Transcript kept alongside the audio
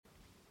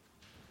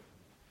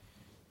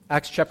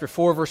Acts chapter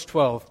 4, verse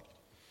 12.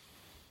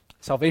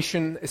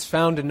 Salvation is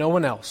found in no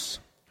one else,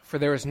 for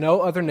there is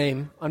no other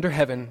name under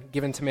heaven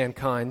given to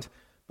mankind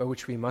by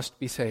which we must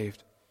be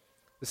saved.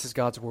 This is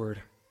God's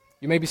word.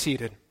 You may be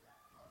seated.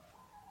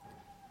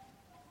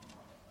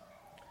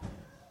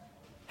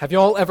 Have you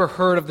all ever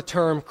heard of the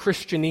term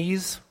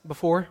Christianese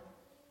before?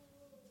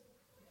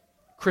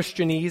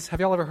 Christianese, have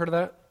you all ever heard of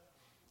that?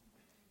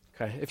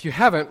 Okay, if you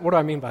haven't, what do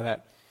I mean by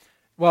that?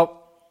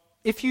 Well,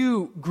 if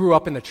you grew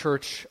up in the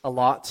church a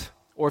lot,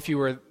 or if you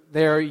were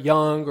there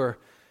young, or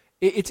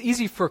it's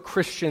easy for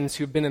Christians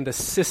who've been in the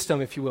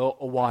system, if you will,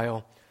 a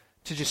while,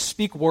 to just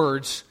speak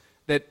words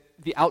that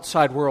the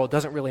outside world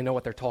doesn't really know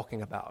what they're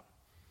talking about.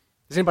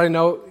 Does anybody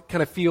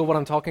kind of feel what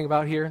I'm talking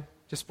about here,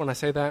 just when I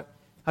say that?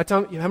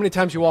 How many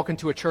times you walk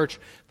into a church,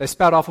 they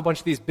spout off a bunch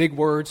of these big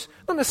words,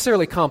 not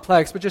necessarily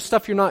complex, but just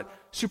stuff you're not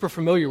super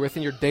familiar with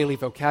in your daily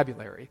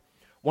vocabulary.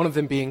 One of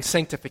them being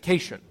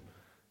sanctification.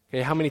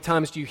 Okay, how many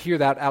times do you hear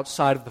that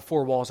outside of the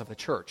four walls of the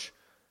church?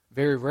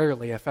 Very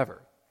rarely, if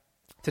ever.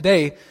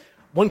 Today,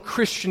 one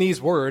Christianese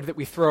word that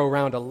we throw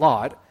around a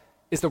lot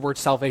is the word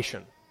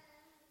salvation.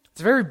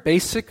 It's a very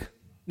basic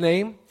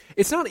name.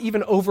 It's not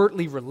even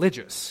overtly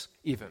religious,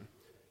 even,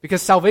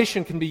 because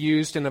salvation can be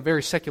used in a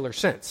very secular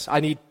sense.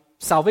 I need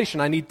salvation.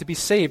 I need to be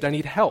saved. I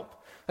need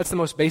help. That's the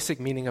most basic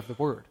meaning of the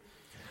word.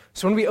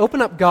 So when we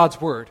open up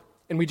God's word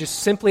and we just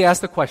simply ask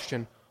the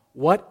question,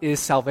 what is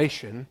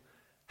salvation?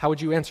 How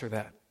would you answer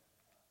that?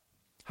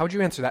 How would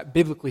you answer that,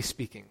 biblically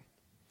speaking?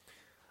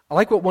 I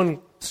like what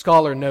one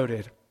scholar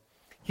noted.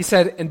 He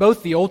said, in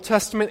both the Old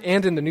Testament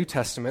and in the New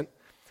Testament,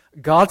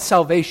 God's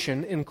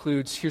salvation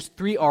includes, here's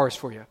 3 R's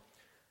for you: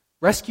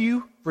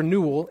 rescue,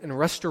 renewal, and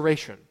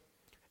restoration.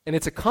 And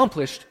it's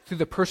accomplished through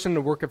the person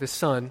and work of His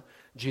Son,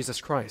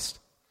 Jesus Christ.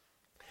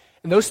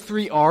 And those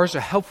 3 R's are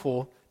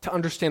helpful to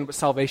understand what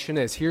salvation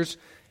is. Here's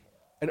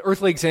an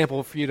earthly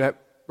example for you to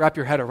wrap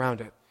your head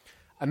around it.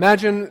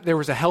 Imagine there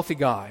was a healthy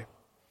guy.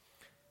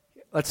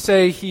 Let's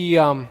say he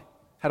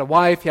had a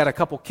wife, he had a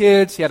couple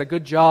kids, he had a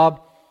good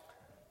job,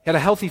 he had a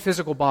healthy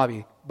physical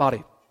body.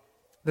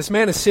 This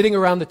man is sitting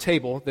around the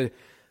table,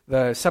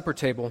 the supper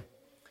table,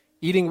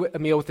 eating a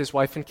meal with his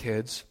wife and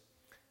kids.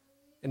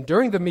 And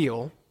during the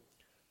meal,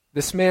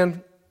 this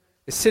man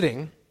is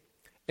sitting,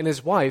 and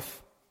his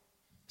wife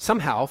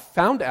somehow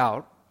found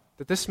out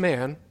that this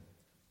man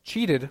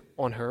cheated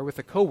on her with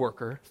a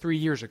coworker 3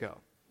 years ago.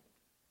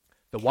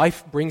 The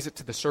wife brings it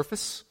to the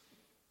surface,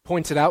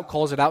 points it out,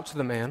 calls it out to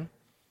the man.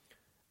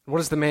 And what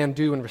does the man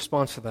do in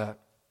response to that?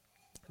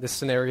 This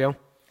scenario,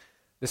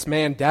 this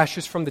man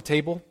dashes from the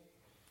table.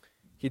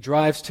 He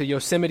drives to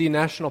Yosemite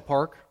National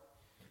Park,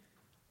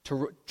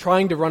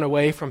 trying to run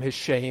away from his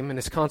shame and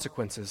his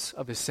consequences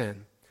of his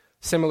sin.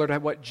 Similar to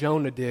what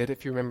Jonah did,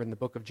 if you remember in the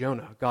book of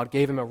Jonah. God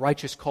gave him a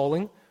righteous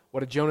calling.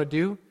 What did Jonah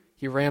do?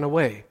 He ran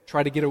away,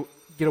 tried to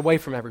get away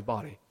from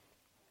everybody.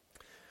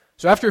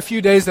 So after a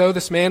few days, though,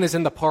 this man is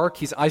in the park.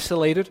 He's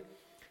isolated.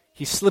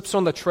 He slips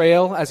on the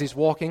trail as he's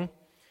walking.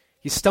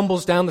 He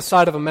stumbles down the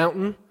side of a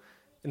mountain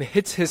and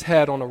hits his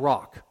head on a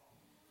rock.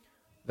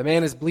 The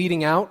man is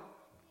bleeding out,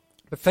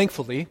 but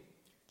thankfully,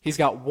 he's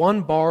got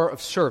 1 bar of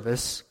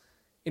service,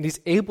 and he's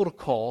able to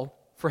call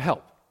for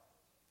help.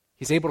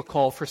 He's able to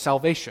call for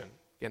salvation.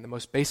 Again, the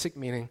most basic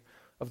meaning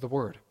of the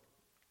word.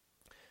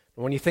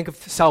 And when you think of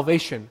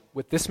salvation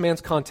with this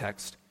man's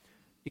context,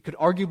 it could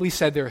arguably be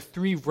said there are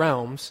 3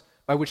 realms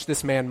by which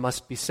this man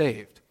must be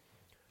saved.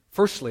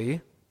 Firstly,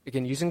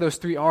 again, using those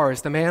 3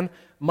 R's, the man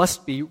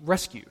must be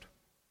rescued.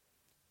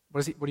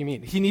 What do you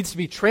mean? He needs to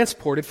be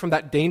transported from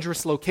that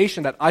dangerous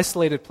location, that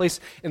isolated place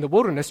in the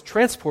wilderness,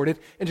 transported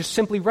and just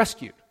simply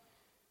rescued.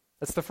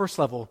 That's the first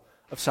level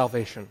of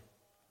salvation.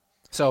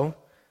 So,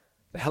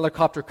 the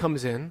helicopter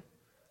comes in,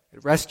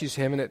 it rescues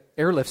him, and it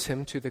airlifts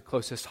him to the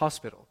closest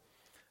hospital.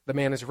 The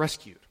man is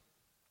rescued.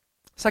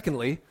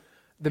 Secondly,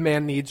 the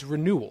man needs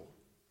renewal.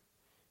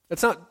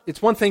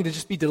 It's one thing to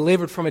just be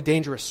delivered from a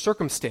dangerous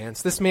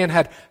circumstance. This man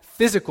had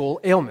physical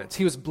ailments.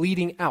 He was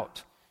bleeding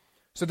out.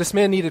 So this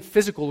man needed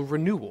physical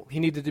renewal.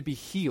 He needed to be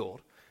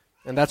healed.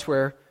 And that's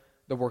where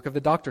the work of the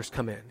doctors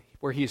come in,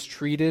 where he is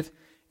treated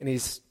and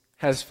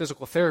has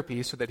physical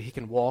therapy so that he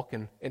can walk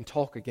and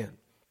talk again.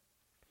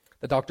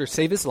 The doctors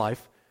save his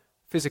life,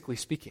 physically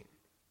speaking.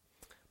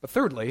 But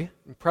thirdly,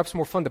 and perhaps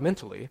more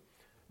fundamentally,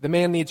 the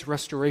man needs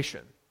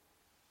restoration.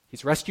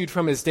 He's rescued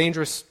from his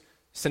dangerous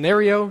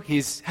scenario.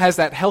 He has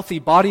that healthy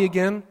body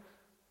again.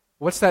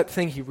 What's that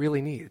thing he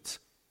really needs?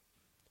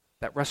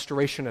 That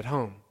restoration at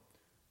home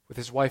with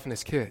his wife and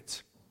his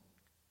kids.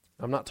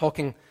 I'm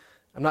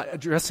not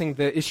addressing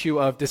the issue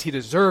of does he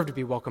deserve to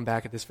be welcomed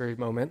back at this very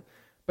moment,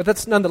 but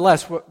that's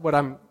nonetheless what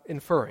I'm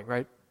inferring,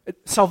 right?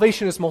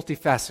 Salvation is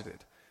multifaceted.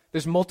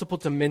 There's multiple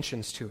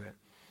dimensions to it.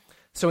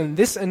 So in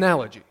this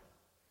analogy,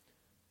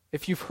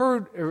 if you've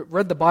heard or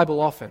read the Bible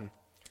often,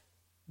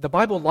 the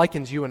Bible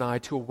likens you and I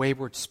to a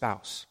wayward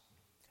spouse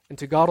and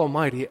to God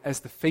Almighty as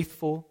the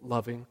faithful,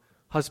 loving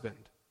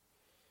husband.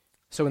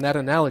 So in that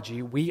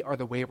analogy, we are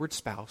the wayward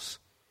spouse.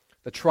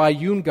 The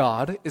triune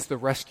God is the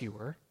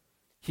rescuer.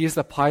 He is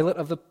the pilot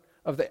of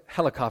the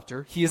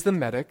helicopter. He is the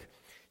medic.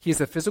 He is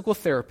the physical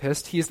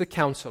therapist. He is the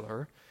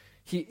counselor.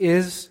 He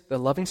is the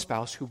loving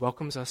spouse who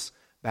welcomes us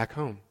back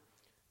home.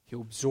 He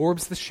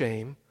absorbs the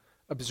shame,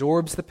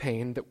 absorbs the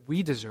pain that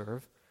we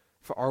deserve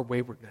for our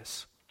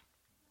waywardness.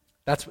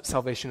 That's what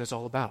salvation is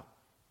all about.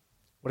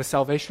 What is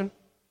salvation?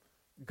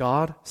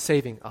 God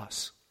saving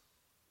us.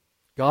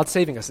 God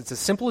saving us. It's as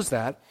simple as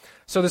that.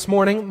 So this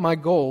morning, our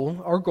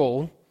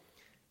goal,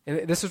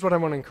 and this is what I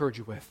want to encourage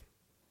you with.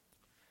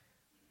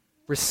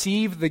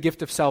 Receive the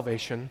gift of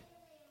salvation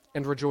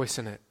and rejoice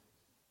in it.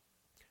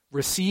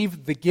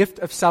 Receive the gift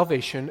of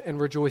salvation and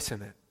rejoice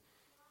in it.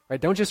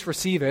 Right? Don't just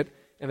receive it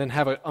and then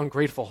have an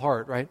ungrateful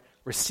heart, right?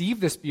 Receive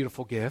this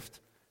beautiful gift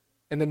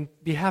and then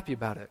be happy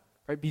about it.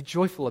 Right? Be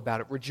joyful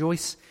about it.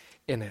 Rejoice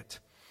in it.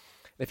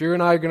 If you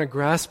and I are going to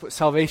grasp what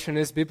salvation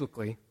is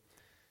biblically,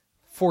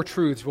 4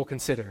 truths we'll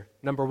consider.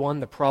 Number 1,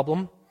 the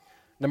problem.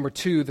 Number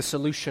 2, the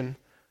solution.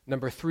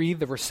 Number 3,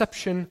 the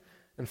reception.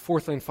 And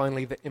fourthly and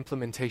finally, the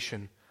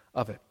implementation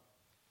of it.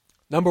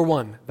 Number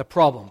 1, the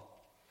problem.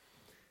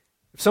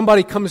 If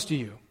somebody comes to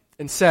you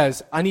and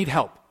says, I need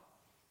help,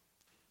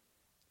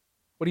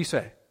 what do you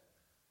say?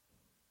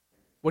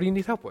 What do you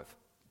need help with?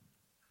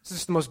 This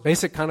is the most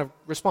basic kind of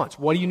response.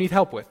 What do you need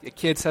help with? A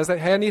kid says that,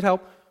 hey, I need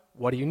help.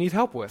 What do you need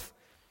help with?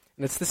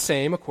 And it's the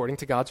same according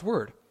to God's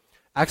word.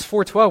 Acts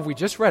 4:12, we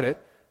just read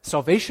it.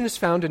 Salvation is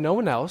found in no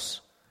one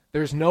else.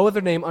 There is no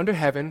other name under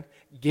heaven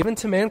given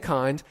to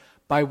mankind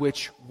by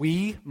which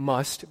we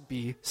must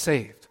be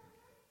saved.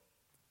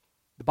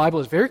 The Bible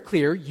is very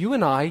clear. You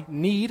and I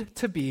need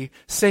to be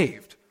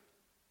saved.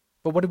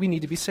 But what do we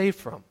need to be saved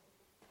from?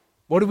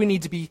 What do we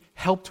need to be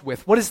helped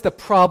with? What is the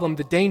problem,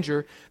 the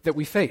danger that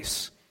we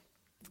face?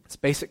 It's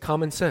basic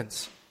common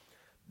sense.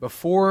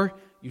 Before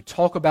you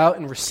talk about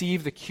and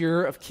receive the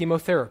cure of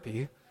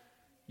chemotherapy,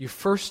 you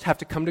first have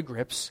to come to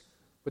grips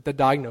with the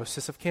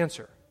diagnosis of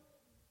cancer.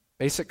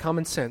 Basic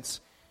common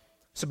sense.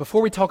 So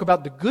before we talk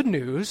about the good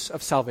news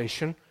of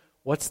salvation,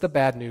 what's the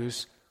bad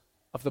news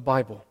of the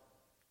Bible?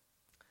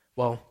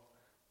 Well,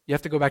 you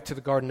have to go back to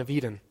the Garden of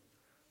Eden.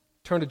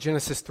 Turn to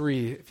Genesis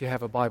 3 if you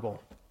have a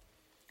Bible,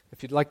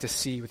 if you'd like to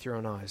see with your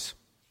own eyes.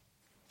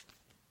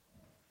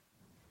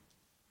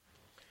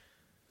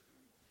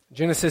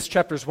 Genesis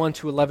chapters 1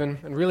 to 11,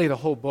 and really the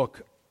whole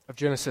book of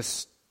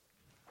Genesis,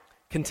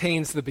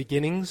 contains the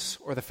beginnings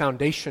or the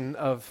foundation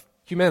of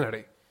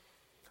humanity.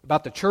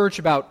 About the church,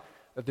 about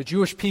the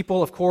Jewish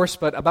people, of course,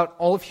 but about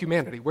all of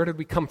humanity. Where did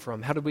we come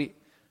from? How did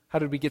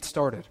we get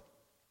started?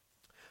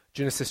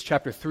 Genesis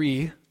chapter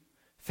 3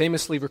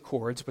 famously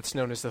records what's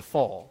known as the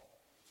fall.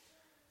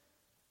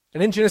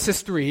 And in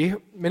Genesis 3,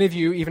 many of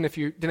you, even if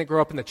you didn't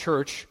grow up in the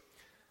church,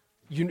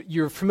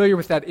 you're familiar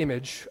with that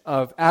image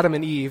of Adam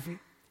and Eve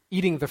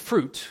eating the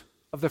fruit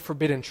of the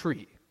forbidden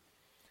tree.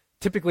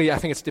 Typically, I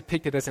think it's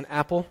depicted as an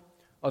apple,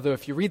 although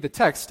if you read the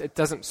text, it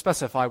doesn't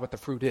specify what the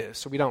fruit is,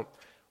 so we don't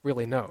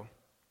really know.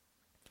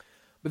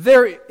 But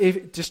there,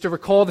 just to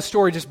recall the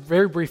story just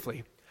very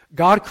briefly,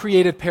 God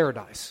created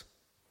paradise.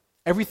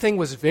 Everything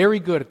was very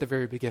good at the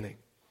very beginning.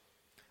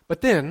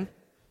 But then,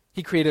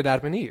 He created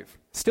Adam and Eve.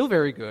 Still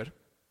very good.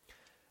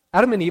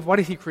 Adam and Eve, why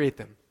did He create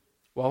them?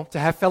 Well, to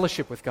have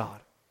fellowship with God,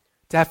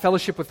 to have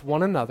fellowship with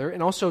one another,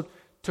 and also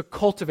to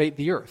cultivate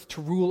the earth,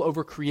 to rule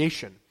over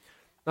creation.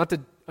 Not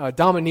to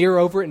domineer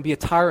over it and be a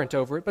tyrant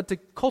over it, but to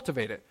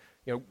cultivate it.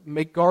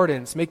 Make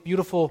gardens, make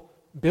beautiful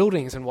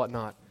buildings and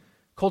whatnot.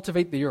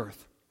 Cultivate the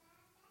earth.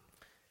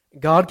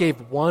 God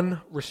gave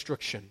one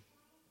restriction,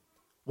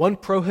 one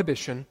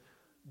prohibition: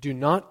 do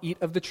not eat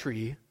of the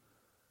tree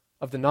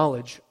of the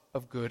knowledge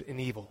of good and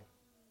evil.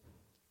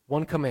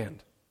 One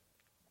command.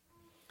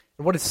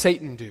 And what did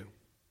Satan do?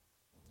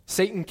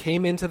 Satan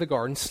came into the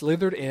garden,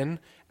 slithered in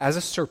as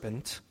a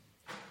serpent,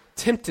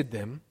 tempted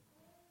them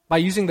by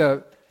using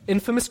the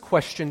infamous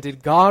question,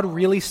 did God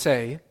really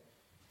say?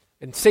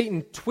 And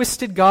Satan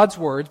twisted God's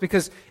words,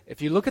 because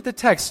if you look at the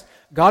text,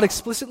 God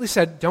explicitly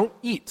said, don't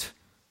eat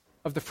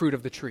of the fruit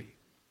of the tree.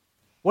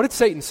 What did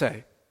Satan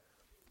say?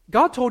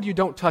 God told you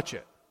don't touch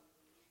it.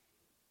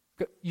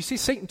 You see,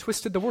 Satan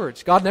twisted the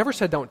words. God never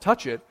said don't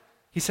touch it.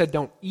 He said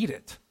don't eat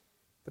it.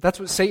 But that's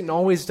what Satan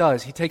always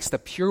does. He takes the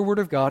pure word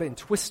of God and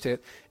twists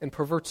it and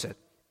perverts it.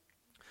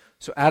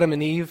 So Adam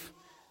and Eve,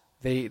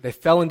 they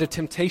fell into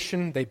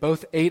temptation. They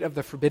both ate of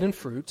the forbidden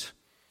fruit.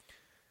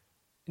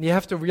 And you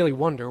have to really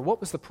wonder,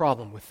 what was the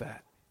problem with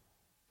that?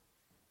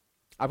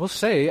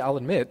 I'll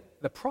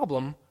admit, the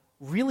problem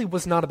really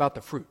was not about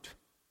the fruit.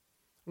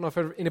 I don't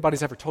know if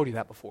anybody's ever told you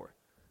that before.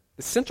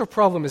 The central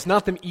problem is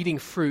not them eating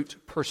fruit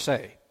per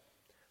se.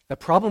 The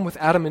problem with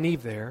Adam and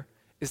Eve there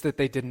is that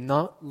they did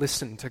not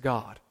listen to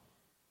God.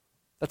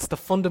 That's the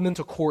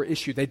fundamental core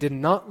issue. They did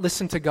not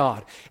listen to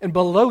God. And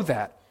below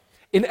that,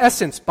 in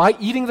essence, by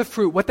eating the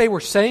fruit, what they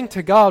were saying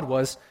to God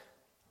was,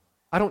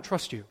 I don't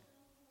trust you.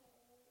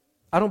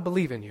 I don't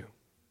believe in you.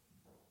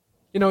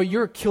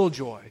 You're a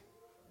killjoy.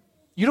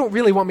 You don't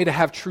really want me to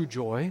have true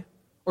joy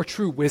or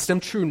true wisdom,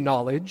 true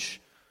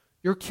knowledge.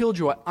 You're a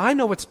killjoy. I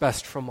know what's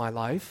best for my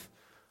life.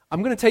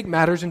 I'm going to take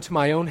matters into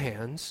my own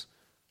hands.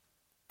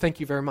 Thank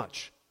you very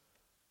much.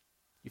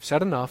 You've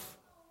said enough.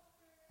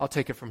 I'll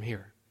take it from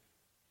here.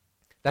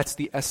 That's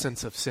the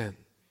essence of sin.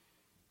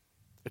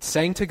 It's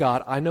saying to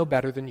God, I know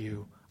better than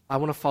you. I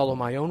want to follow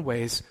my own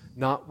ways,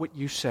 not what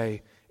you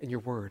say in your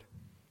word.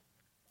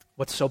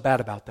 What's so bad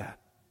about that?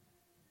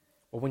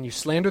 Well, when you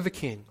slander the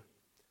king,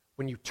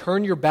 when you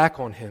turn your back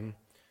on him,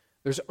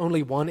 there's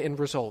only one end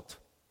result.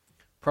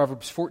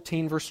 Proverbs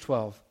 14, verse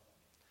 12.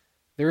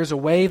 There is a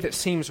way that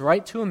seems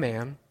right to a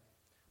man,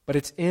 but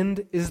its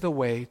end is the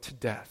way to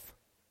death.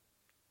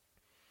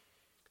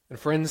 And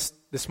friends,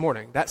 this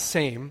morning, that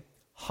same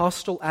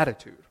hostile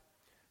attitude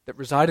that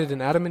resided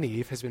in Adam and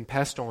Eve has been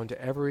passed on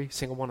to every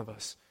single one of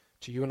us,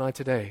 to you and I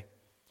today.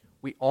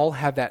 We all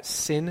have that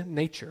sin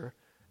nature,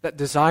 that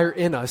desire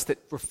in us that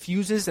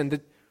refuses and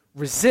that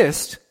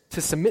resists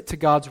to submit to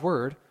God's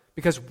word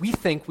because we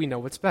think we know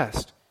what's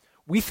best.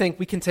 We think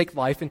we can take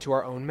life into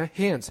our own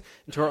hands,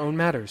 into our own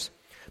matters.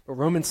 But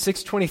Romans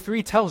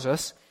 6:23 tells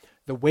us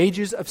the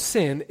wages of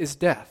sin is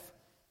death.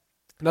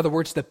 In other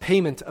words, the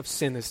payment of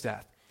sin is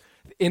death.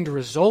 The end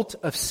result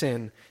of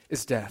sin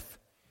is death.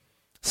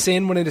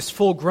 Sin, when it is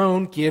full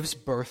grown, gives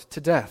birth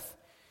to death.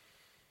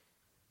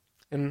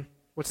 And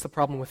what's the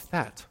problem with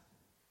that?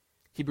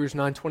 Hebrews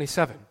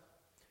 9:27.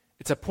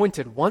 It's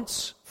appointed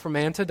once for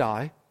man to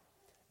die,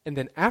 and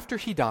then after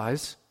he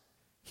dies,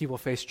 he will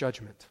face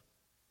judgment.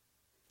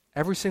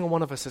 Every single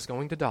one of us is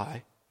going to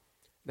die,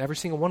 and every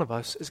single one of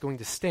us is going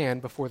to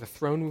stand before the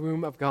throne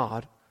room of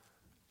God,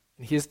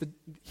 and he is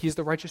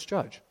the righteous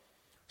judge.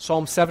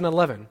 Psalm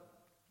 7:11.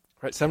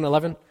 Right,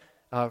 7:11.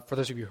 For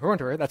those of you who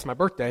aren't aware, that's my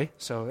birthday,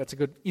 so that's a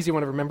good, easy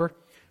one to remember.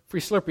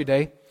 Free Slurpee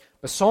Day.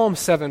 But Psalm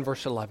 7,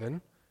 verse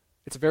 11,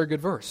 it's a very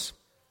good verse,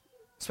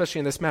 especially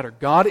in this matter.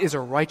 God is a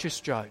righteous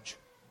judge,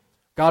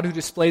 God who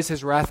displays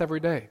his wrath every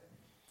day.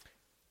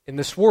 In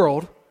this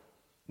world,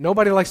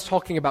 nobody likes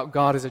talking about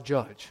God as a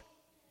judge.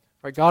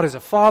 Right? God is a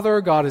father,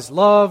 God is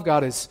love,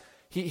 God is,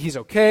 he's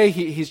okay,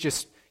 he's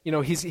just,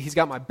 he's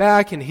got my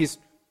back, and is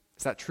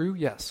that true?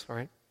 Yes, all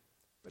right.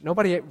 But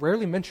nobody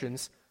rarely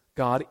mentions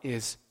God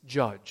is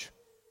judge.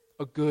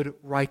 A good,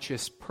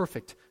 righteous,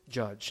 perfect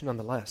judge,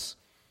 nonetheless.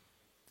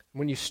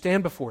 When you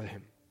stand before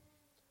him,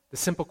 the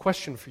simple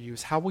question for you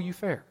is, how will you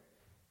fare?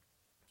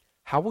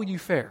 How will you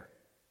fare?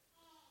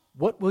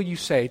 What will you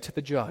say to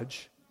the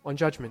judge on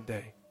Judgment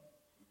Day?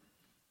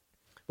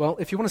 Well,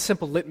 if you want a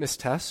simple litmus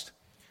test,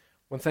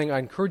 one thing I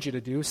encourage you to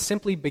do is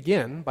simply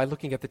begin by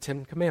looking at the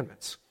Ten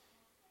Commandments.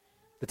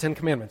 The Ten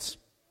Commandments.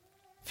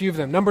 A few of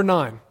them. Number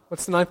 9.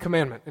 What's the 9th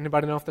commandment?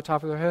 Anybody know off the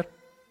top of their head?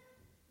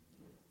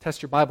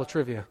 Test your Bible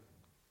trivia.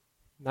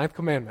 9th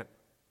commandment.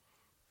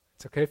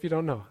 It's okay if you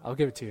don't know. I'll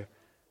give it to you.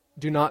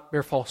 Do not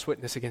bear false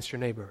witness against your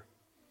neighbor.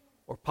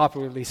 Or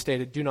popularly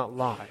stated, do not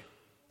lie.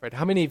 Right?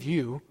 How many of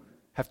you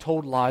have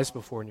told lies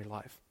before in your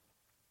life?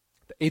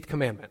 The 8th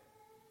commandment.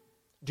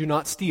 Do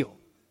not steal.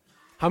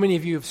 How many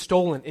of you have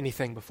stolen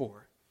anything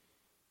before?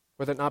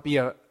 Whether it not be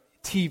a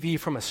TV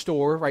from a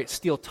store, right?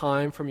 Steal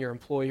time from your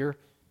employer,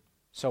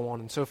 so on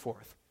and so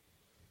forth.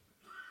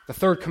 The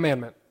 3rd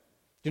commandment.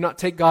 Do not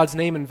take God's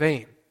name in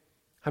vain.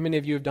 How many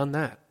of you have done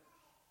that?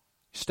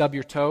 You stub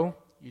your toe,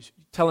 you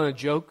telling a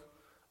joke,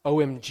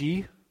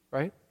 OMG,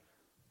 right?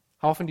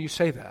 How often do you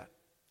say that?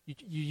 You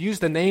use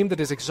the name that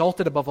is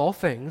exalted above all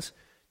things,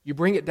 you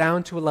bring it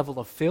down to a level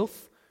of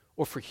filth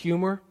or for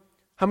humor.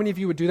 How many of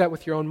you would do that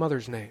with your own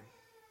mother's name?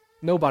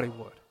 Nobody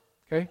would,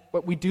 okay?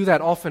 But we do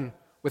that often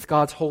with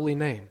God's holy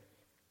name.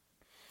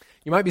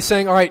 You might be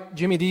saying, all right,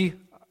 Jimmy D,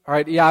 all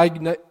right, yeah,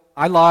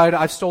 I lied,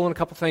 I've stolen a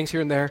couple things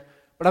here and there,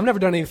 but I've never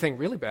done anything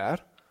really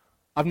bad.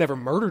 I've never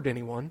murdered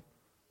anyone.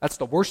 That's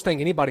the worst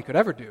thing anybody could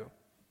ever do.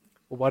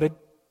 Well, what did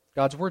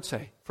God's word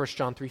say? 1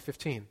 John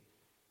 3:15.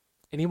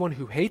 Anyone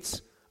who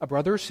hates a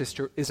brother or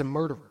sister is a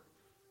murderer.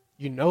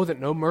 You know that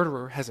no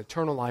murderer has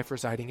eternal life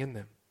residing in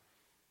them.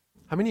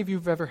 How many of you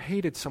have ever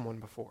hated someone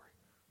before?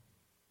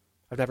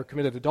 I've never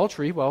committed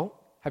adultery. Well,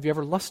 have you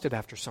ever lusted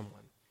after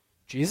someone?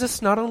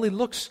 Jesus not only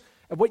looks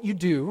at what you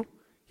do,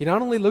 he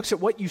not only looks at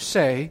what you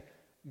say,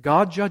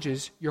 God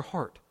judges your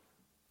heart.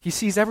 He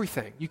sees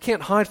everything. You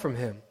can't hide from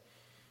him.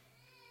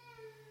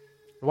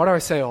 Why do I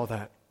say all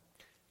that?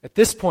 At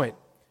this point,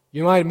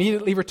 you might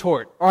immediately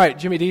retort, all right,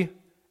 Jimmy D,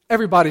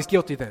 everybody's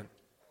guilty then.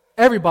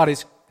 Everybody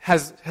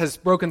has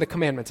broken the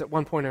commandments at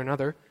one point or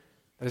another.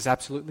 That is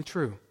absolutely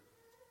true.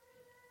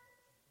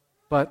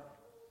 But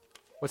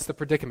what's the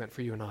predicament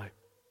for you and I?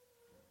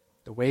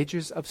 The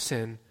wages of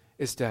sin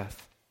is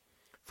death.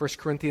 1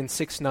 Corinthians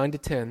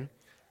 6:9-10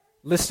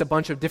 lists a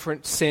bunch of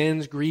different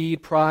sins,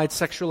 greed, pride,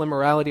 sexual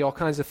immorality, all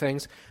kinds of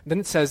things. And then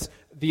it says,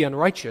 the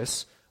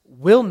unrighteous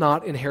will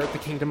not inherit the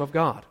kingdom of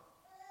God.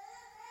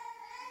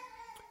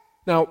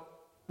 Now,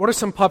 what are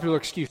some popular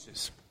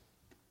excuses?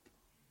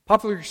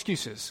 Popular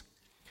excuses.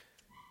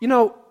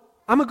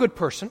 I'm a good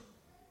person.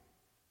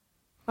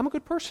 I'm a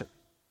good person.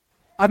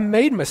 I've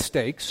made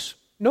mistakes.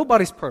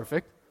 Nobody's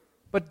perfect.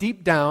 But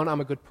deep down,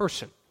 I'm a good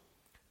person.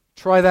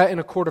 Try that in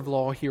a court of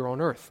law here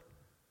on earth.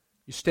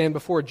 You stand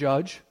before a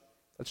judge.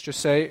 Let's just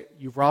say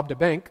you've robbed a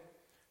bank.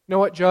 You know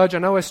what, judge? I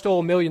know I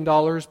stole $1 million,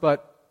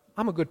 but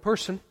I'm a good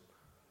person.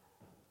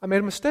 I made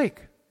a mistake.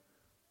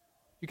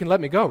 You can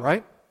let me go,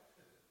 right?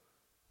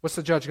 What's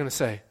the judge going to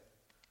say?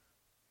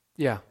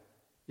 Yeah,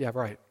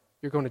 right.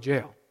 You're going to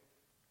jail.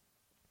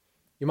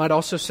 You might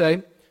also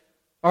say,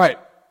 all right,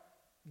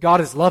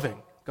 God is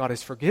loving. God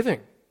is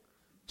forgiving.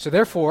 So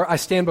therefore, I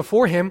stand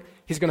before him.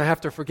 He's going to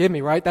have to forgive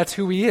me, right? That's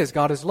who he is.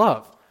 God is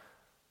love.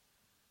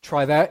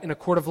 Try that in a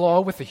court of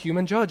law with a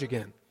human judge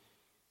again.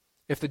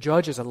 If the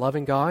judge is a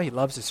loving guy, he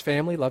loves his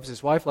family, loves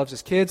his wife, loves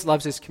his kids,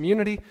 loves his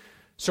community,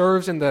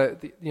 serves in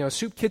the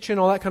soup kitchen,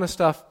 all that kind of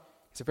stuff,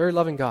 he's a very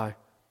loving guy.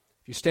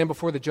 If you stand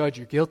before the judge,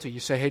 you're guilty. You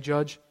say, hey,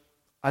 judge,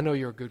 I know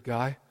you're a good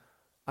guy.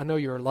 I know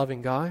you're a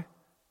loving guy.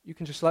 You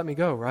can just let me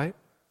go, right?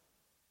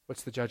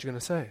 What's the judge going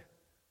to say?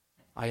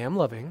 I am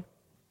loving.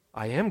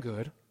 I am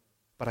good.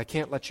 But I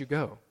can't let you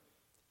go.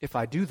 If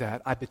I do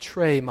that, I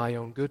betray my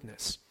own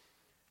goodness.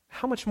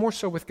 How much more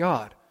so with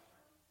God,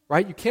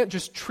 right? You can't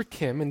just trick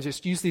him and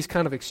just use these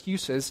kind of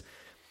excuses.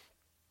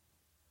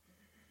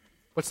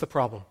 What's the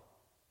problem?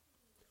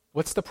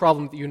 What's the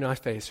problem that you and I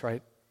face,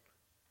 right?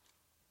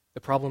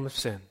 The problem of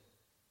sin,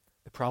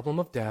 the problem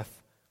of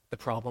death, the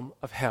problem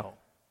of hell.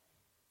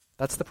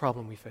 That's the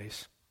problem we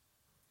face.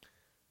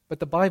 But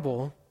the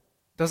Bible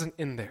doesn't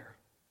end there.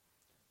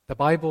 The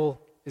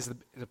Bible is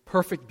a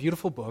perfect,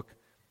 beautiful book.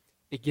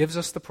 It gives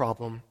us the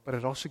problem, but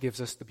it also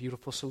gives us the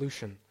beautiful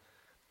solution.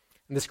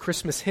 In this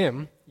Christmas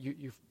hymn,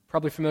 you're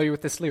probably familiar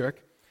with this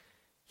lyric,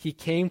 he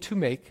came to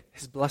make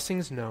his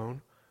blessings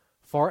known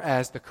far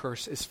as the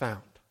curse is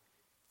found.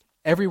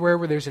 Everywhere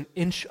where there's an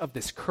inch of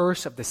this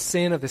curse, of this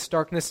sin, of this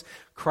darkness,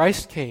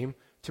 Christ came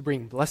to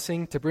bring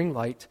blessing, to bring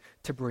light,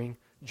 to bring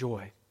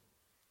joy.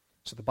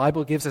 So the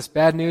Bible gives us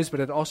bad news, but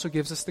it also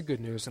gives us the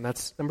good news, and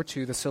that's number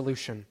 2, the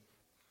solution.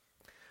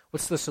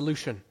 What's the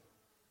solution?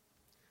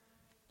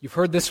 You've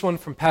heard this one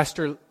from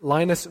Pastor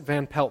Linus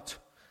Van Pelt.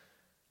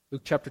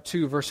 Luke chapter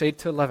 2, verse 8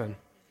 to 11.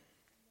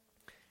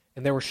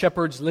 And there were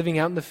shepherds living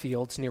out in the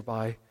fields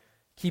nearby,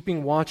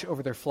 keeping watch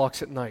over their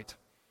flocks at night.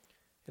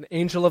 An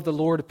angel of the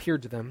Lord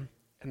appeared to them,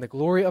 and the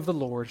glory of the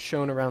Lord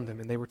shone around them,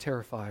 and they were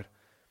terrified.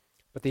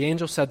 But the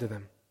angel said to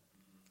them,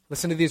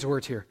 listen to these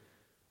words here,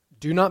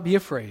 do not be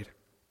afraid.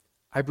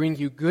 I bring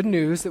you good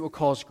news that will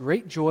cause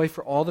great joy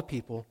for all the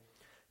people.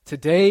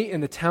 Today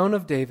in the town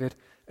of David,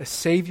 a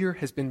Savior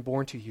has been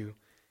born to you.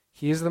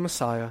 He is the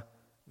Messiah,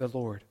 the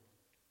Lord.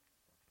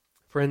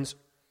 Friends,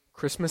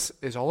 Christmas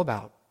is all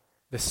about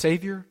the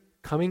Savior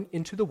coming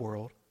into the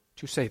world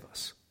to save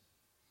us.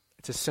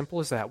 It's as simple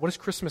as that. What is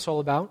Christmas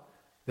all about?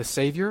 The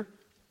Savior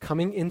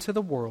coming into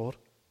the world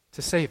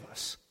to save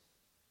us.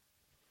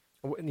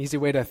 An easy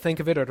way to think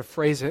of it or to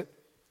phrase it,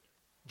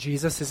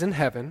 Jesus is in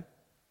heaven.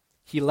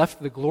 He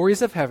left the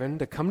glories of heaven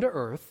to come to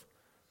earth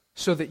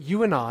so that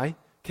you and I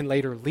can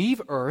later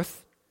leave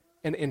earth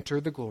and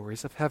enter the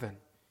glories of heaven.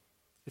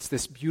 It's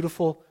this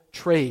beautiful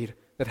trade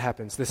that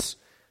happens, this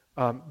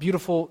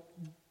beautiful,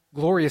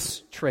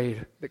 glorious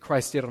trade that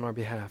Christ did on our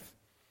behalf.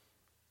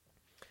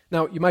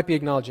 Now, you might be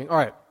acknowledging, all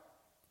right,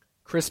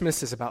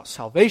 Christmas is about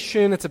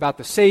salvation. It's about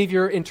the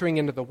Savior entering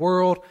into the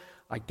world.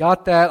 I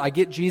got that. I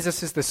get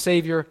Jesus as the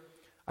Savior.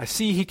 I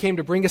see he came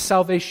to bring us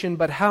salvation,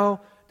 but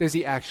how does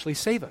he actually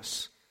save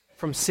us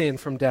from sin,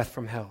 from death,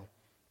 from hell?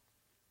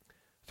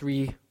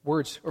 4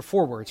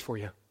 words for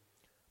you.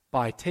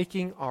 By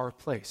taking our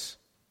place.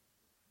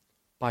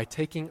 By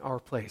taking our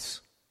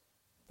place.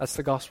 That's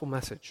the gospel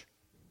message.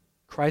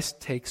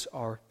 Christ takes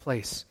our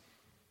place.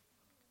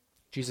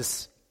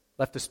 Jesus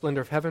left the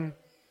splendor of heaven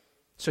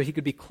so he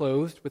could be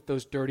clothed with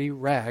those dirty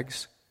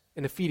rags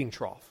in a feeding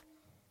trough.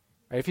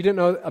 Right? If you didn't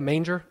know a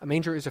manger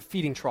is a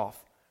feeding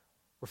trough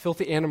where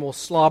filthy animals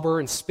slobber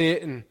and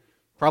spit and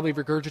probably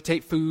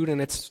regurgitate food, and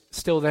it's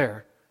still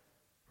there.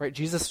 Right?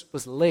 Jesus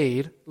was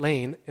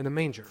laying in a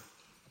manger,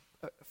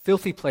 a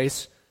filthy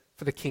place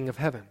for the King of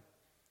Heaven.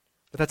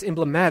 But that's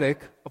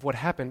emblematic of what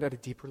happened at a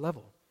deeper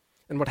level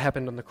and what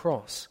happened on the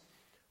cross.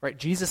 Right?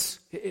 Jesus,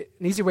 an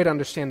easy way to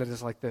understand it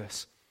is like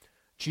this.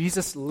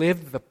 Jesus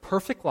lived the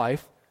perfect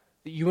life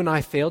that you and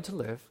I failed to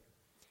live.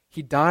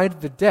 He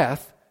died the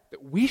death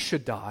that we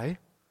should die,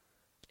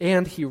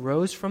 and he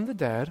rose from the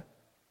dead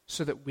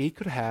so that we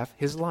could have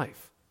his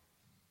life,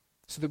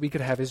 so that we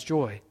could have his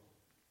joy.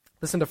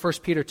 Listen to 1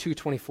 Peter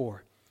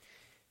 2:24.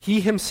 He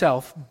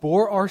himself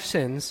bore our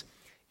sins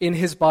in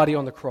his body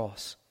on the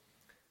cross.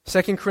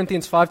 2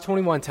 Corinthians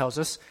 5:21 tells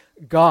us,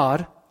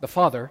 God, the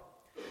Father,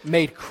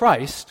 made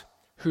Christ,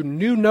 who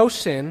knew no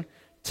sin,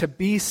 to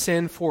be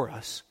sin for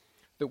us,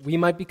 that we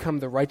might become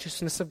the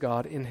righteousness of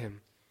God in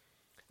him.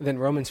 And then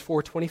Romans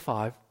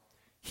 4:25,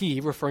 he,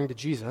 referring to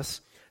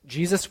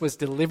Jesus was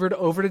delivered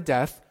over to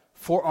death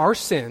for our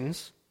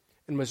sins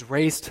and was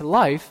raised to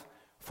life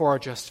for our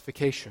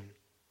justification.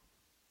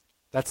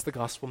 That's the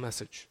gospel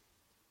message.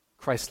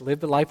 Christ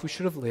lived the life we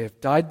should have lived,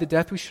 died the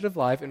death we should have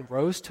lived, and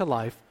rose to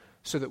life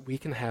so that we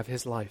can have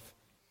his life.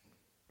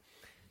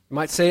 You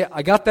might say,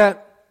 I got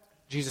that.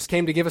 Jesus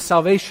came to give us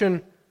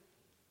salvation.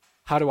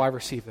 How do I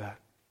receive that?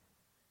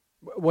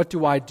 What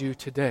do I do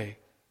today?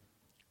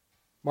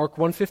 Mark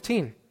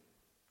 1:15.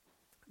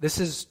 This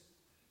is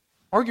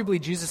arguably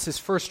Jesus'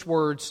 first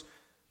words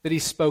that he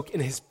spoke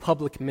in his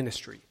public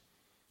ministry.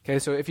 Okay,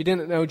 so if you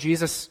didn't know,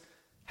 Jesus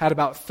had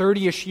about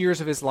 30-ish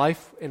years of his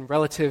life in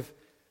relative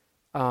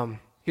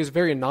He was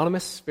very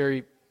anonymous,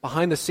 very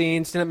behind the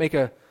scenes, didn't make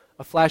a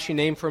flashy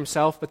name for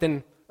himself. But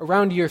then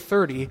around year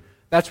 30,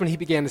 that's when he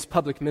began his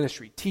public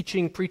ministry,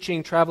 teaching,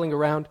 preaching, traveling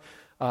around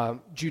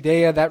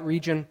Judea, that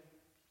region.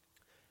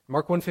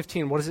 Mark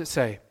 1:15, what does it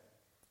say?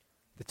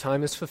 The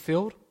time is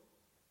fulfilled.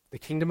 The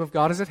kingdom of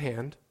God is at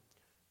hand.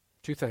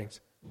 Two things.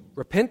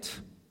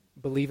 Repent,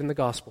 believe in the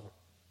gospel.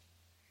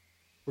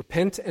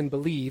 Repent and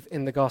believe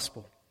in the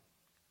gospel.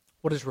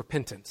 What is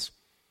repentance?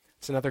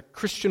 It's another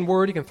Christian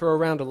word you can throw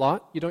around a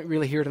lot. You don't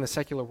really hear it in the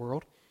secular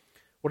world.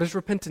 What does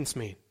repentance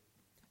mean?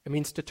 It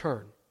means to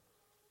turn.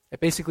 It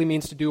basically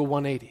means to do a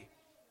 180.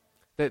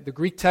 The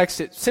Greek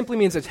text, it simply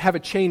means to have a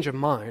change of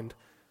mind.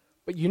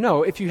 But you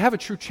know, if you have a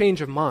true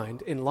change of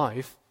mind in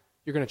life,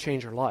 you're going to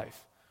change your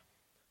life.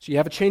 So you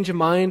have a change of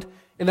mind,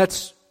 and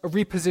that's a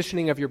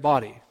repositioning of your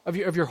body, of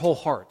your whole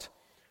heart,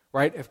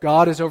 right? If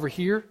God is over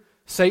here,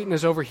 Satan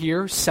is over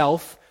here,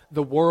 self,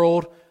 the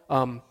world,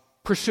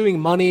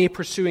 pursuing money,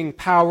 pursuing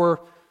power,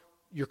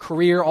 your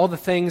career, all the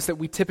things that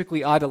we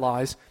typically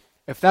idolize.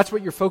 If that's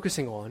what you're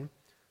focusing on,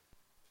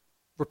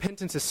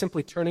 repentance is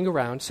simply turning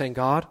around, saying,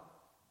 God,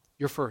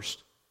 you're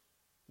first.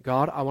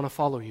 God, I want to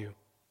follow you.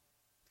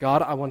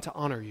 God, I want to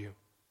honor you.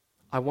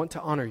 I want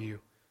to honor you.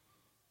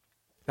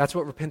 That's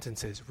what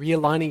repentance is,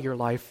 realigning your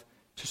life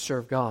to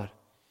serve God.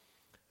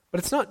 But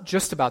it's not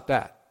just about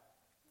that.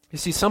 You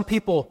see, some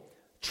people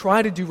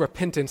try to do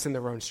repentance in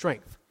their own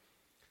strength.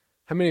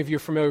 How many of you are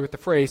familiar with the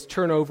phrase,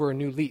 turn over a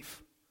new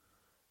leaf?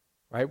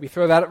 Right? We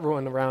throw that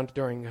one around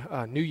during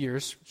New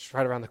Year's, which is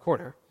right around the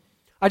corner.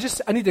 I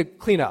need to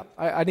clean up.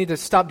 I need to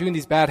stop doing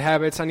these bad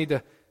habits. I need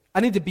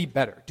to be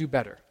better, do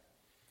better.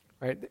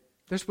 Right?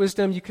 There's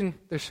wisdom.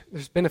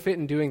 There's benefit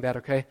in doing that,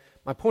 okay?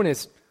 My point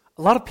is,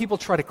 a lot of people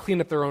try to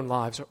clean up their own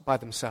lives by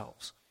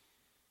themselves.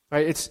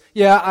 Right?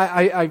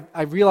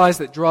 I realize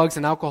that drugs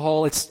and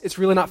alcohol, it's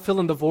really not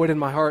filling the void in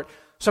my heart,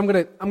 so I'm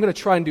gonna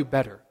try and do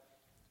better.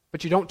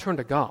 But you don't turn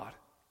to God.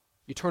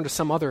 You turn to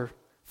some other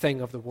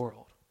thing of the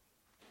world.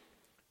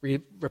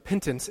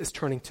 Repentance is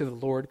turning to the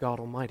Lord God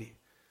Almighty.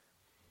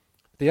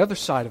 The other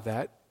side of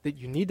that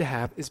you need to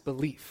have is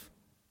belief.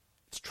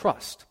 It's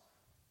trust,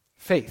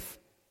 faith.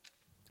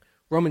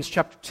 Romans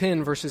chapter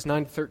 10, verses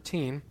 9 to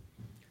 13.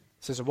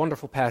 This is a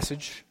wonderful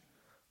passage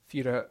for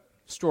you to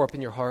store up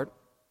in your heart.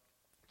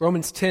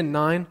 Romans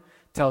 10:9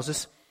 tells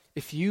us,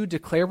 if you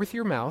declare with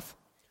your mouth,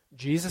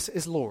 Jesus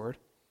is Lord,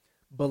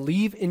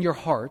 believe in your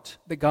heart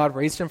that God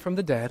raised him from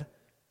the dead,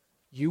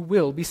 you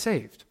will be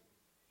saved.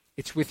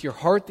 It's with your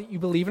heart that you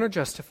believe and are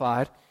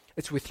justified.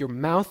 It's with your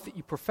mouth that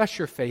you profess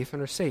your faith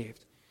and are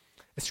saved.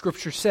 As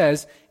Scripture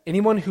says,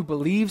 anyone who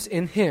believes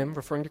in him,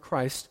 referring to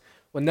Christ,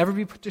 will never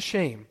be put to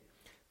shame.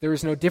 There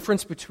is no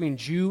difference between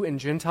Jew and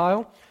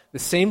Gentile. The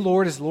same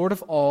Lord is Lord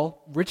of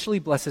all, richly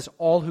blesses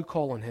all who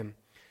call on him.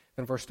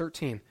 And verse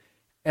 13,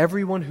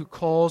 everyone who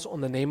calls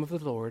on the name of the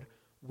Lord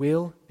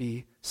will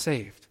be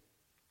saved.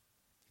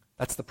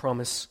 That's the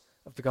promise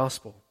of the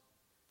gospel.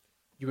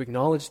 You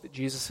acknowledge that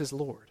Jesus is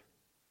Lord.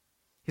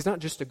 He's not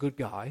just a good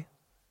guy.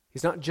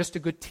 He's not just a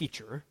good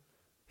teacher.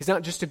 He's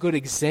not just a good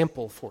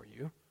example for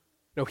you.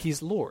 No,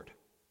 he's Lord.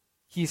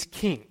 He's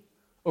king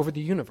over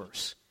the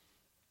universe.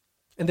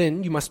 And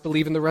then you must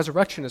believe in the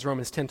resurrection, as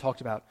Romans 10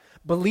 talked about.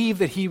 Believe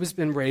that he has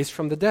been raised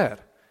from the dead.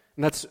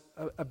 And that's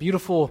a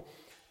beautiful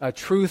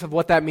truth of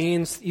what that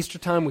means. Easter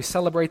time, we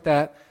celebrate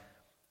that.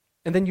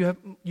 And then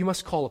you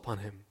must call upon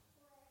him.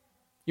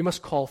 You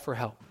must call for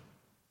help.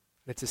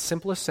 And it's as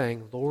simple as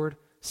saying, Lord,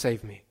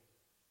 save me.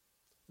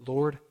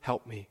 Lord,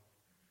 help me.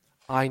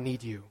 I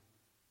need you.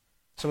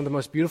 Some of the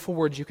most beautiful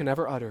words you can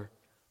ever utter,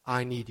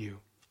 I need you.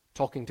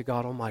 Talking to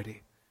God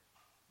Almighty.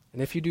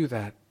 And if you do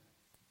that,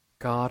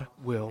 God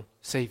will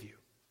save you.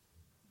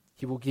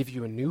 He will give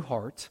you a new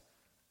heart,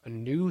 a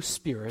new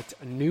spirit,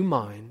 a new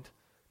mind.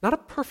 Not a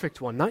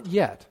perfect one, not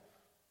yet,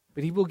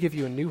 but he will give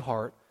you a new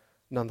heart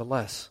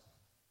nonetheless.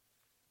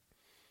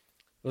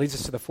 It leads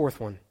us to the fourth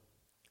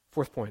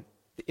point,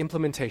 the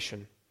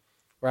implementation.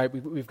 Right?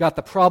 We've got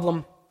the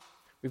problem,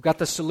 we've got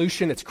the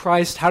solution, it's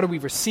Christ. How do we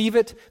receive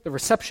it? The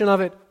reception of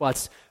it? Well,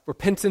 it's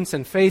repentance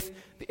and faith.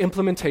 The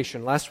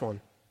implementation, last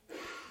one.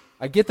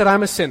 I get that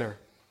I'm a sinner.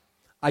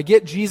 I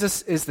get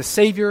Jesus is the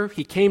Savior.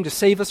 He came to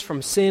save us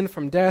from sin,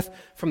 from death,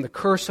 from the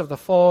curse of the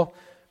fall.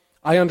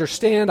 I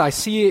understand. I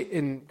see it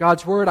in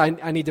God's Word.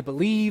 I need to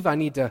believe. I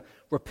need to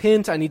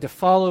repent. I need to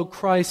follow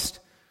Christ.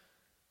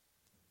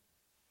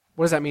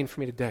 What does that mean for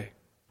me today?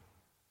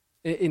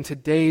 In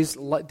today's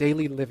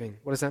daily living,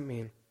 what does that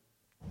mean?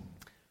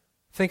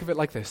 Think of it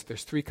like this.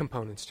 There's three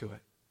components to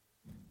it.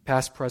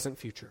 Past, present,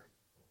 future.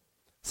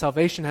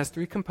 Salvation has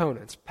three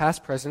components.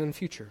 Past, present, and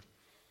future.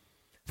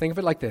 Think of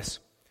it like this.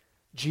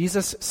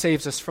 Jesus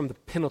saves us from the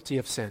penalty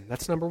of sin.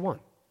 That's number one.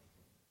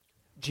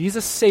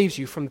 Jesus saves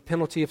you from the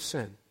penalty of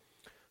sin.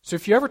 So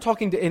if you're ever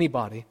talking to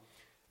anybody,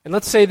 and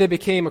let's say they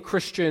became a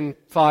Christian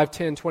 5,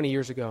 10, 20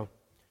 years ago,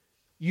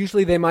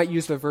 usually they might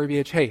use the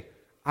verbiage, hey,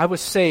 I was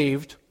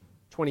saved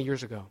 20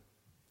 years ago.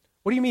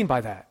 What do you mean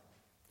by that?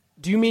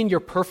 Do you mean you're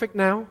perfect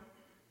now?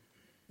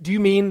 Do you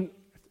mean,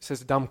 this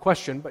is a dumb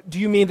question, but do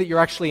you mean that you're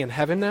actually in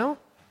heaven now?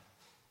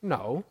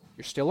 No,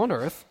 you're still on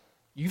earth.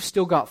 You've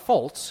still got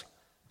faults.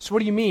 So what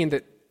do you mean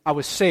that I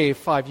was saved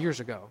 5 years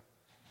ago?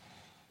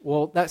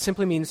 Well, that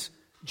simply means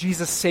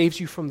Jesus saves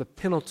you from the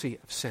penalty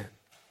of sin.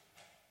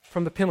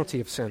 From the penalty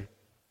of sin.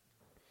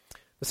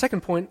 The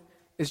second point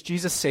is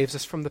Jesus saves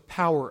us from the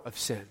power of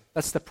sin.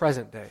 That's the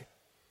present day.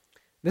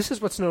 This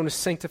is what's known as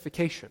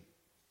sanctification.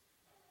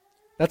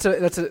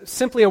 That's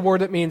simply a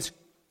word that means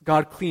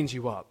God cleans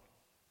you up.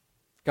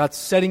 God's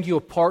setting you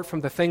apart from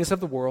the things of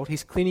the world.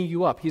 He's cleaning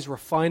you up. He's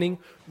refining,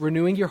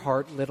 renewing your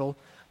heart little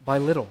by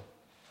little.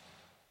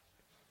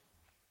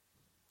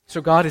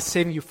 So God is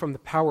saving you from the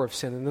power of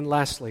sin. And then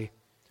lastly,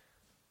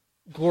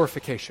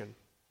 glorification.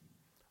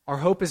 Our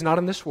hope is not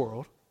in this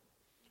world.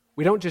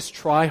 We don't just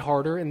try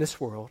harder in this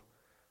world.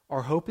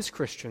 Our hope as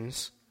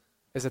Christians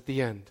is at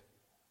the end.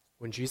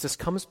 When Jesus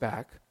comes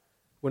back,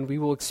 when we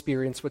will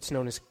experience what's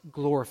known as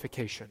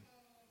glorification.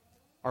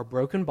 Our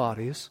broken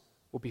bodies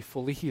will be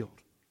fully healed.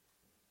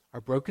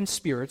 Our broken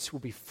spirits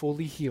will be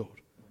fully healed.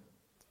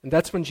 And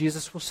that's when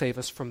Jesus will save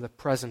us from the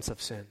presence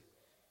of sin.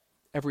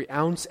 Every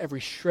ounce,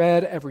 every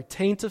shred, every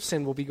taint of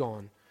sin will be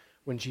gone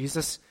when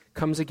Jesus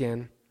comes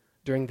again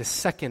during the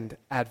second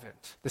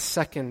advent, the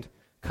second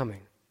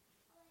coming.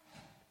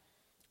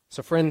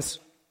 So friends,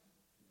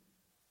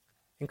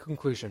 in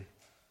conclusion,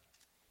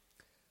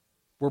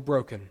 we're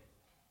broken.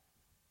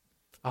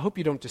 I hope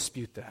you don't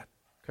dispute that,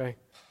 okay?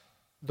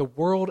 The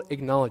world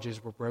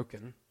acknowledges we're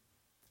broken.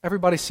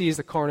 Everybody sees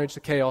the carnage,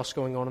 the chaos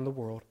going on in the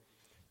world.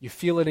 You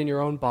feel it in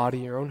your own body,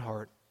 your own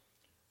heart.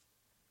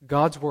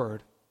 God's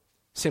word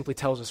simply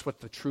tells us what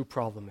the true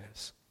problem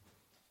is.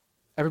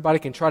 Everybody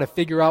can try to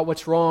figure out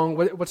what's wrong,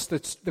 what's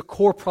the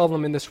core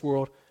problem in this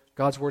world.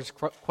 God's word is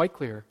quite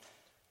clear.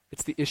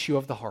 It's the issue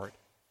of the heart.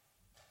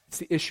 It's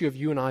the issue of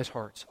you and I's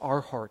hearts.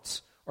 Our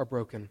hearts are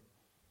broken.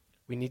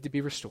 We need to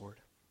be restored.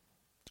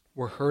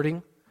 We're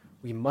hurting.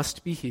 We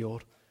must be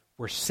healed.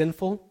 We're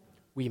sinful.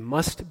 We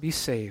must be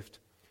saved.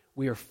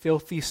 We are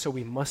filthy, so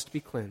we must be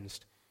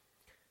cleansed.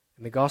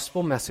 And the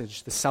gospel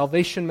message, the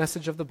salvation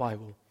message of the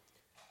Bible,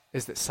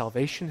 is that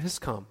salvation has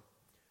come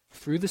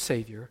through the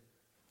Savior.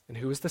 And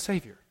who is the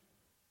Savior?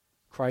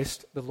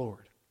 Christ the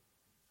Lord,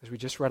 as we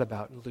just read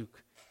about in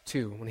Luke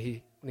 2 when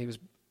he was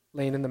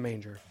laying in the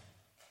manger.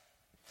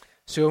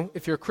 So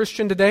if you're a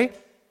Christian today,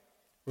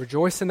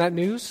 rejoice in that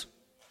news.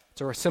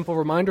 It's a simple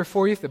reminder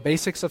for you, the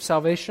basics of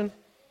salvation.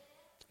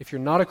 If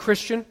you're not a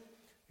Christian,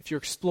 if you're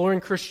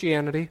exploring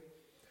Christianity,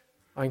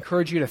 I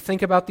encourage you to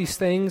think about these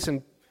things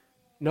and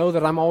know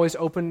that I'm always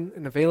open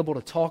and available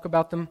to talk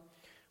about them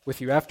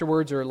with you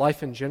afterwards or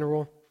life in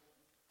general.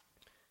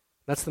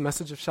 That's the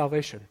message of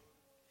salvation.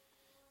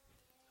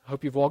 I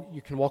hope you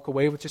can walk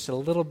away with just a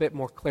little bit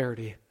more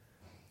clarity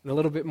and a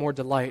little bit more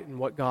delight in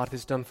what God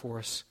has done for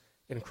us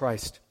in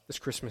Christ this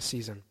Christmas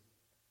season.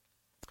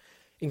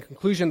 In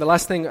conclusion, the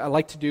last thing I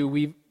like to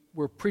do,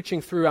 I'm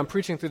preaching through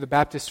the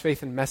Baptist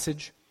faith and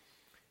message.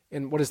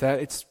 And what is that?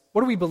 It's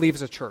what do we believe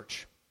as a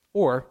church?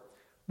 Or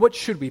what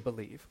should we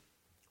believe?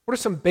 What are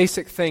some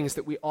basic things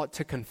that we ought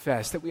to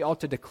confess, that we ought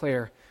to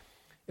declare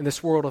in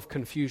this world of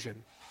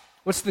confusion?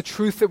 What's the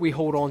truth that we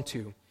hold on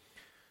to?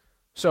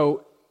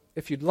 So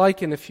if you'd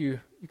like and if you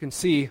can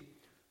see,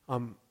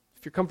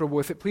 if you're comfortable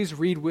with it, please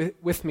read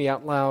with me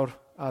out loud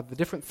the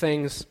different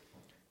things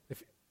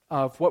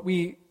of what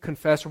we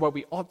confess or what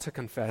we ought to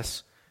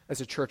confess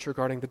as a church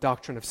regarding the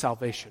doctrine of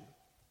salvation.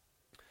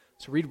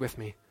 So read with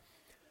me.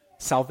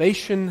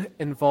 Salvation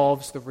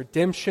involves the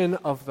redemption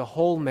of the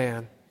whole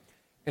man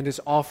and is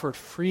offered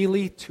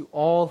freely to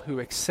all who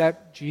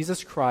accept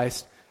Jesus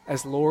Christ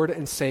as Lord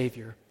and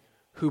Savior,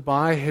 who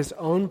by his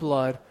own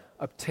blood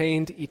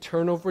obtained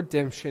eternal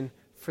redemption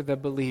for the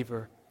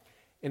believer.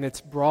 In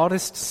its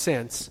broadest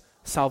sense,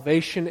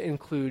 salvation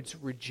includes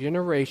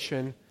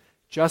regeneration,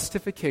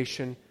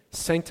 justification,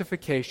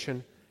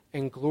 sanctification,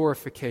 and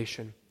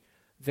glorification.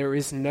 There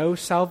is no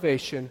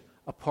salvation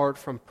apart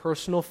from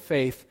personal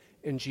faith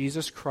in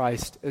Jesus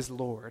Christ as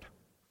Lord.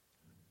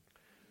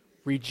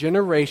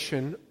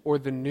 Regeneration, or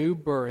the new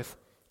birth,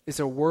 is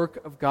a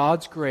work of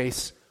God's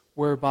grace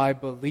whereby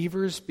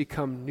believers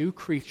become new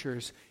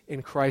creatures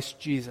in Christ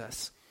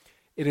Jesus.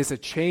 It is a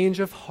change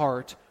of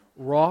heart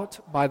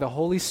wrought by the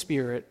Holy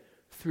Spirit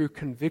through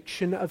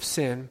conviction of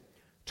sin,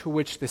 to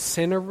which the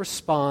sinner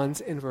responds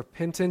in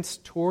repentance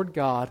toward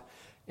God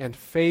and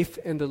faith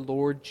in the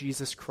Lord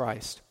Jesus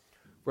Christ.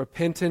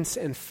 Repentance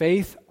and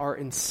faith are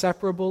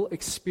inseparable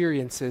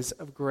experiences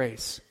of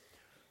grace.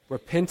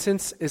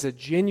 Repentance is a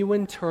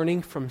genuine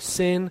turning from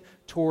sin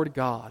toward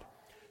God.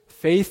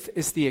 Faith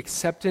is the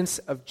acceptance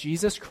of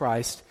Jesus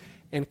Christ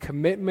and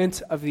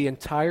commitment of the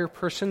entire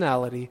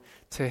personality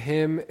to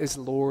Him as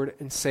Lord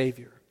and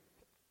Savior.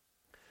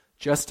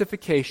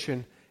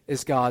 Justification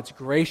is God's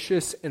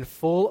gracious and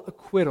full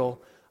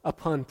acquittal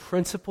upon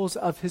principles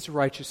of His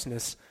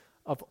righteousness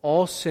of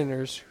all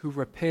sinners who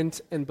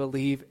repent and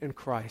believe in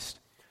Christ.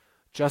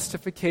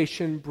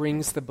 Justification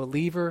brings the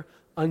believer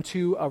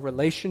unto a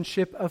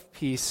relationship of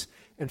peace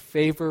and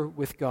favor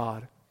with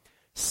God.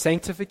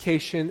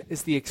 Sanctification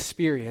is the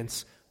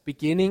experience,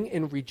 beginning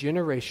in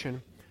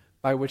regeneration,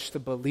 by which the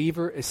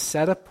believer is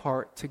set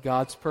apart to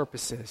God's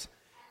purposes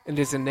and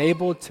is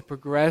enabled to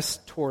progress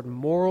toward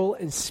moral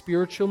and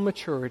spiritual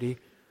maturity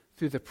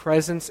through the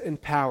presence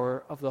and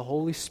power of the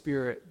Holy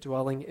Spirit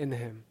dwelling in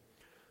him.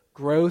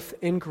 Growth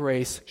in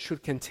grace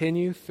should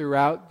continue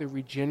throughout the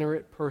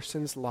regenerate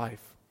person's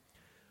life.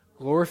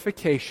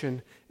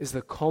 Glorification is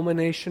the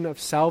culmination of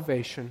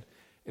salvation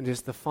and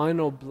is the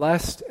final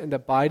blessed and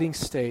abiding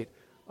state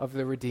of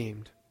the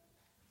redeemed.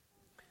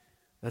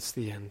 That's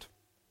the end.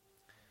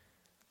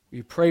 Will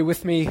you pray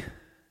with me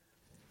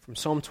from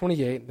Psalm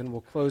 28, and then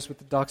we'll close with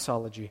the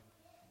doxology.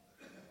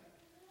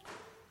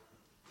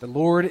 The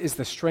Lord is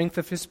the strength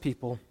of his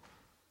people,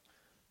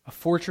 a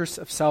fortress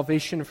of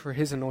salvation for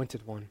his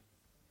anointed one.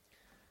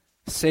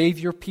 Save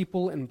your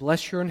people and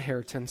bless your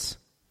inheritance.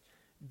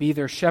 Be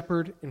their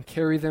shepherd and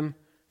carry them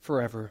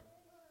forever.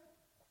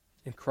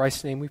 In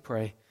Christ's name we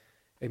pray.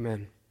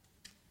 Amen.